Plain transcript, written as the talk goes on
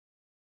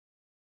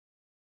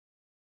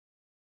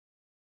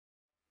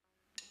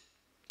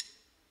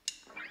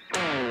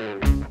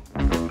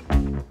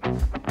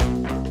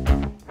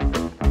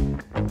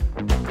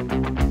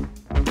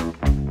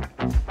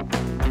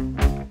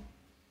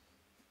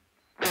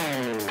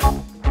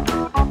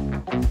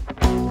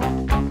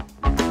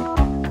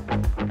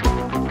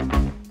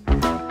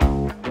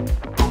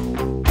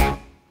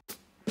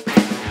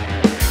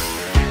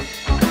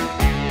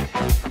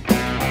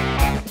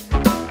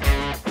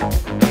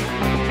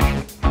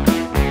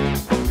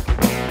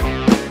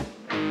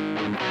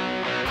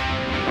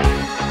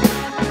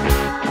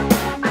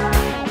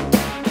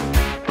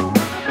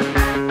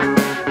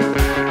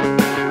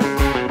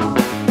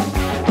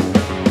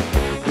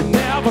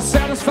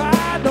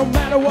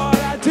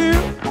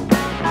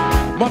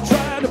I'm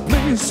trying to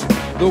please,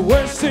 the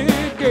worst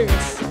it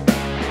gets.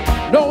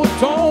 No,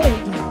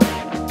 don't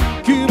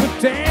give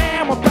a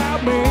damn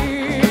about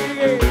me.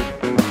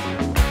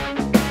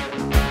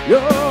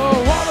 You're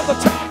one of the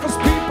toughest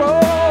people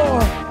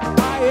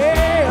I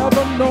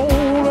ever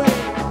known.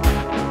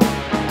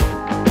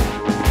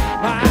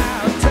 My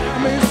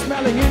time is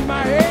smelling in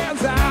my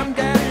hands, I'm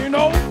getting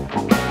old.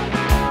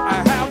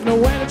 I have no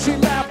energy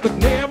left, but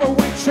never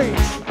will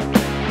change.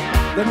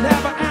 The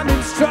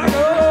never-ending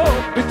struggle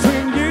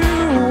between you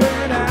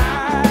and I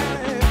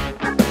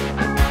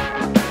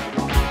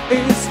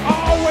is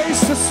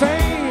always the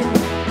same.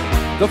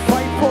 The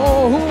fight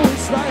for who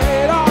is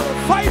right, or the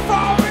fight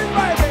for who is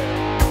right.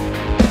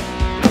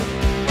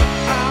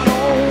 I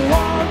don't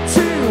want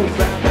to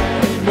bend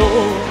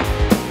anymore.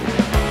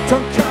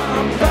 Don't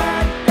come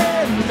back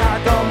and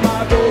knock on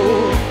my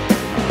door.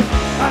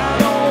 I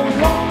don't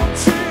want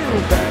to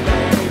bend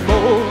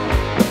anymore.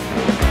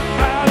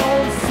 I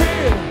don't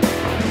feel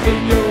in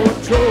your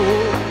control.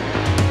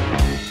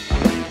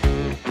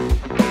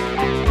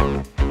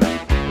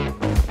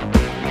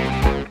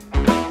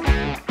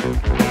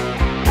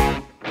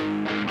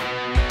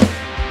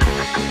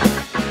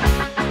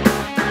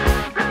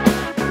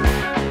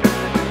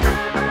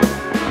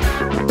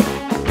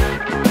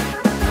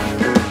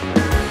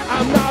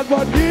 I'm not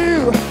what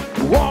you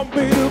want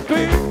me to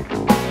be.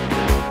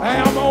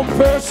 I'm one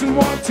person,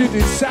 want to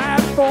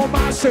decide for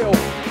myself.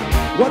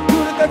 What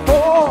good is that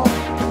for?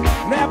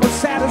 Never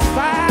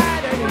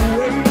satisfied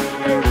anyway.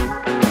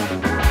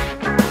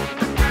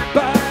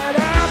 But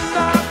I'm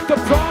not the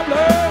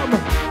problem.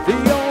 The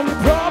only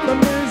problem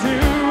is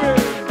you.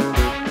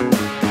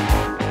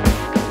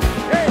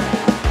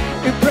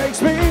 Yeah. It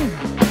breaks me,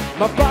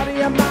 my body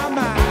and my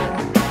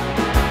mind.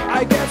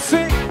 I get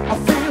sick, I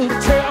feel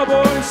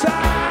terrible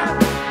inside.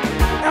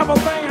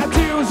 Everything I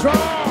do is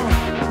wrong,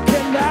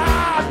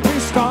 cannot be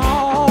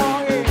strong.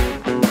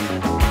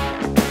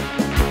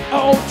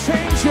 Oh,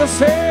 change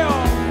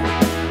yourself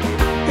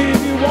if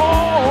you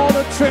want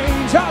to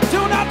change. Oh,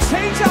 do not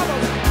change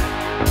others.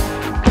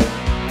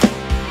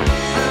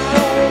 I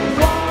don't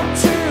want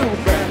to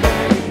bend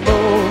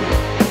anymore.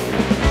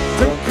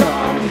 Don't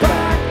come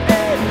back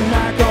and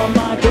knock on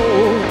my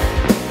door.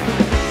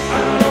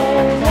 I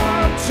don't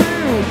want to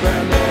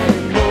bend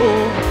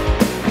anymore.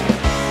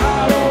 I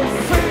don't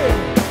feel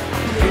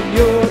in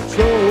your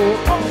control.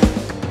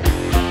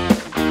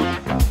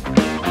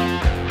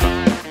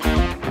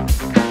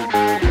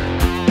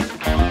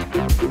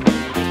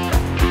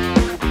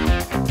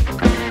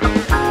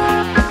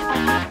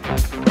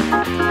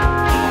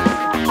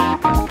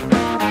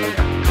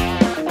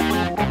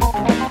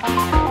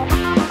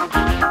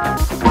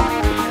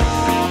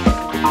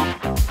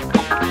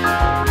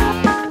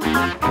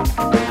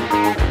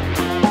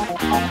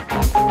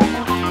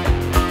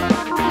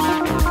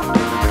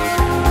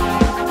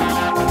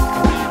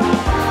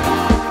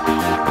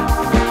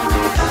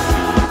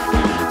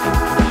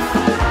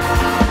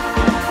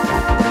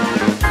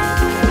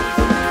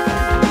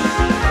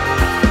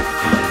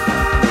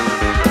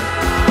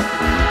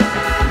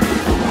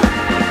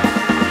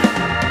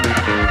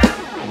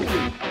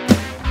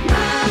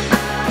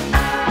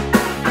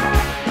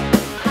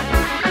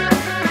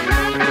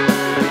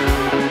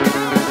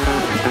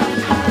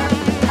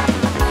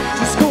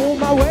 Just go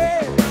my way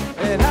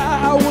and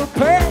I will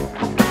pay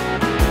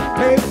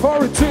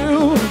for it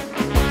too.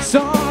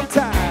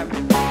 Sometime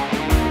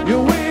you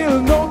will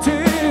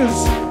notice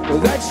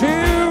that you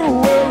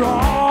were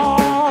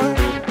wrong,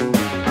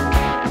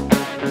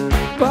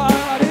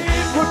 but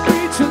it would be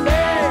too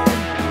late.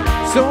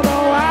 So no,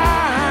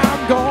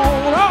 I'm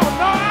gone. Oh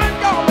no, I'm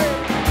going.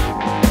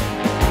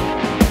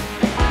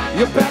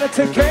 You better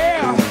take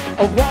care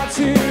of what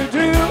you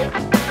do.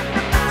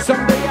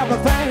 Someday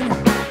everything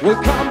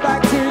will come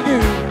back to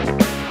you.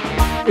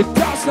 It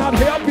does not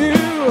help you